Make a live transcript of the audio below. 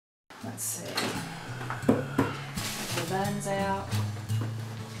Let's see. The buns out.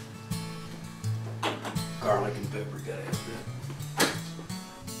 Garlic and pepper, gotta have that.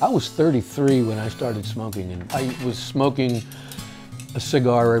 I was 33 when I started smoking, and I was smoking a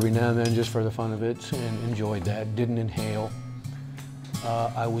cigar every now and then just for the fun of it, and enjoyed that, didn't inhale.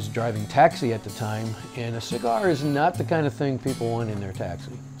 I was driving taxi at the time, and a cigar is not the kind of thing people want in their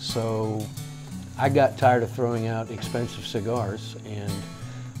taxi. So I got tired of throwing out expensive cigars and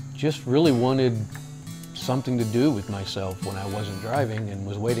just really wanted something to do with myself when I wasn't driving and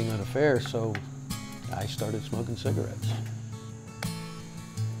was waiting on a fare, so I started smoking cigarettes.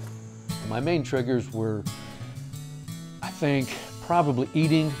 My main triggers were, I think, probably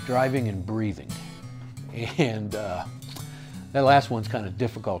eating, driving, and breathing. And that last one's kind of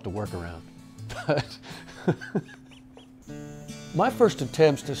difficult to work around. But my first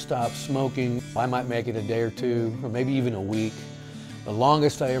attempts to stop smoking, I might make it a day or two, or maybe even a week. The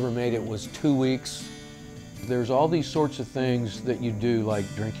longest I ever made it was 2 weeks. There's all these sorts of things that you do, like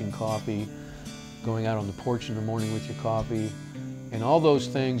drinking coffee, going out on the porch in the morning with your coffee, and all those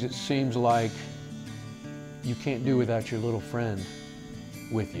things it seems like you can't do without your little friend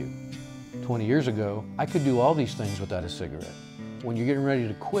with you. 20 years ago, I could do all these things without a cigarette. When you're getting ready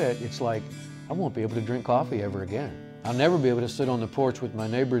to quit, it's like, I won't be able to drink coffee ever again. I'll never be able to sit on the porch with my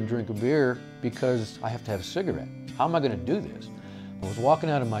neighbor and drink a beer because I have to have a cigarette. How am I going to do this? I was walking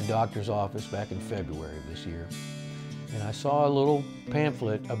out of my doctor's office back in February of this year, and I saw a little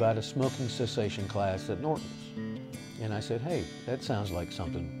pamphlet about a smoking cessation class at Norton's. And I said, hey, that sounds like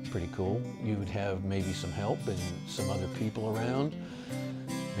something pretty cool. You would have maybe some help and some other people around,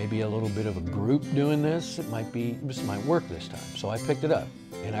 maybe a little bit of a group doing this. This might work this time. So I picked it up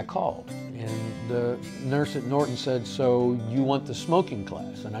and I called. And the nurse at Norton said, so you want the smoking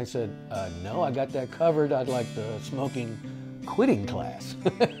class? And I said, no, I got that covered. I'd like the smoking quitting class.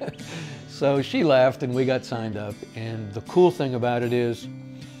 So she laughed and we got signed up. And the cool thing about it is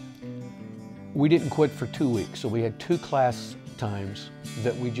we didn't quit for 2 weeks. So we had 2 class times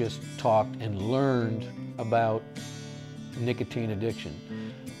that we just talked and learned about nicotine addiction.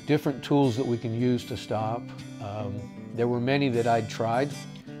 Different tools that we can use to stop. There were many that I'd tried,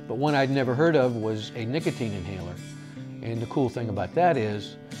 but one I'd never heard of was a nicotine inhaler. And the cool thing about that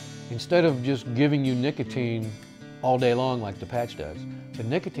is, instead of just giving you nicotine all day long like the patch does, the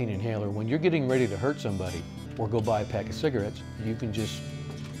nicotine inhaler, when you're getting ready to hurt somebody or go buy a pack of cigarettes, you can just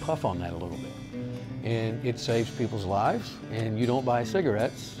puff on that a little bit. And it saves people's lives, and you don't buy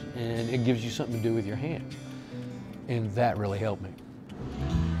cigarettes, and it gives you something to do with your hand. And that really helped me.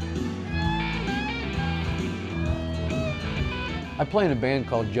 I play in a band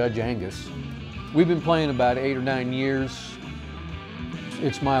called Judge Angus. We've been playing about 8 or 9 years.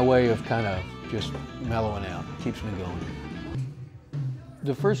 It's my way of kind of just mellowing out. It keeps me going.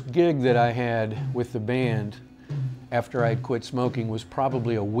 The first gig that I had with the band after I'd quit smoking was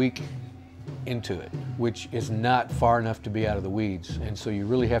probably a week into it, which is not far enough to be out of the weeds, and so you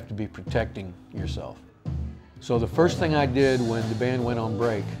really have to be protecting yourself. So the first thing I did when the band went on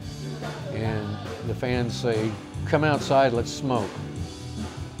break and the fans say, come outside, let's smoke,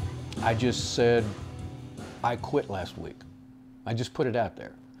 I just said, I quit last week. I just put it out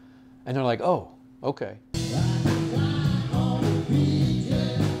there. And they're like, oh, okay.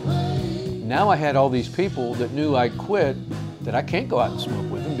 Now I had all these people that knew I'd quit, that I can't go out and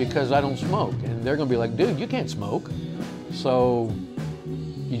smoke with them because I don't smoke. And they're gonna be like, dude, you can't smoke. So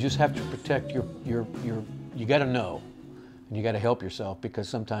you just have to protect you gotta know, and you gotta help yourself because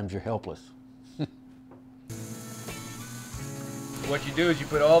sometimes you're helpless. What you do is you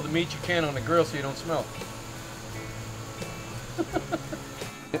put all the meat you can on the grill so you don't smell.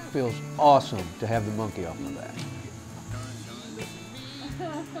 It feels awesome to have the monkey off my back.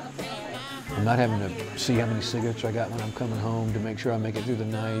 I'm not having to see how many cigarettes I got when I'm coming home to make sure I make it through the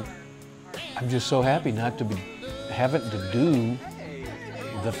night. I'm just so happy not to be having to do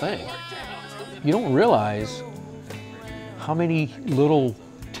the thing. You don't realize how many little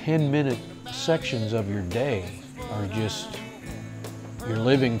 10-minute sections of your day are just, you're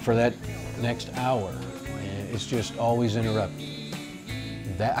living for that next hour, and it's just always interrupted.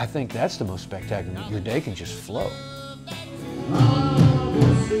 I think that's the most spectacular. Your day can just flow.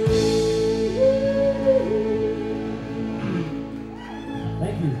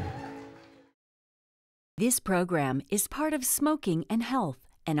 Thank you. This program is part of Smoking and Health,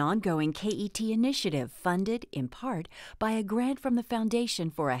 an ongoing KET initiative funded in part by a grant from the Foundation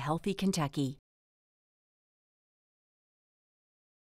for a Healthy Kentucky.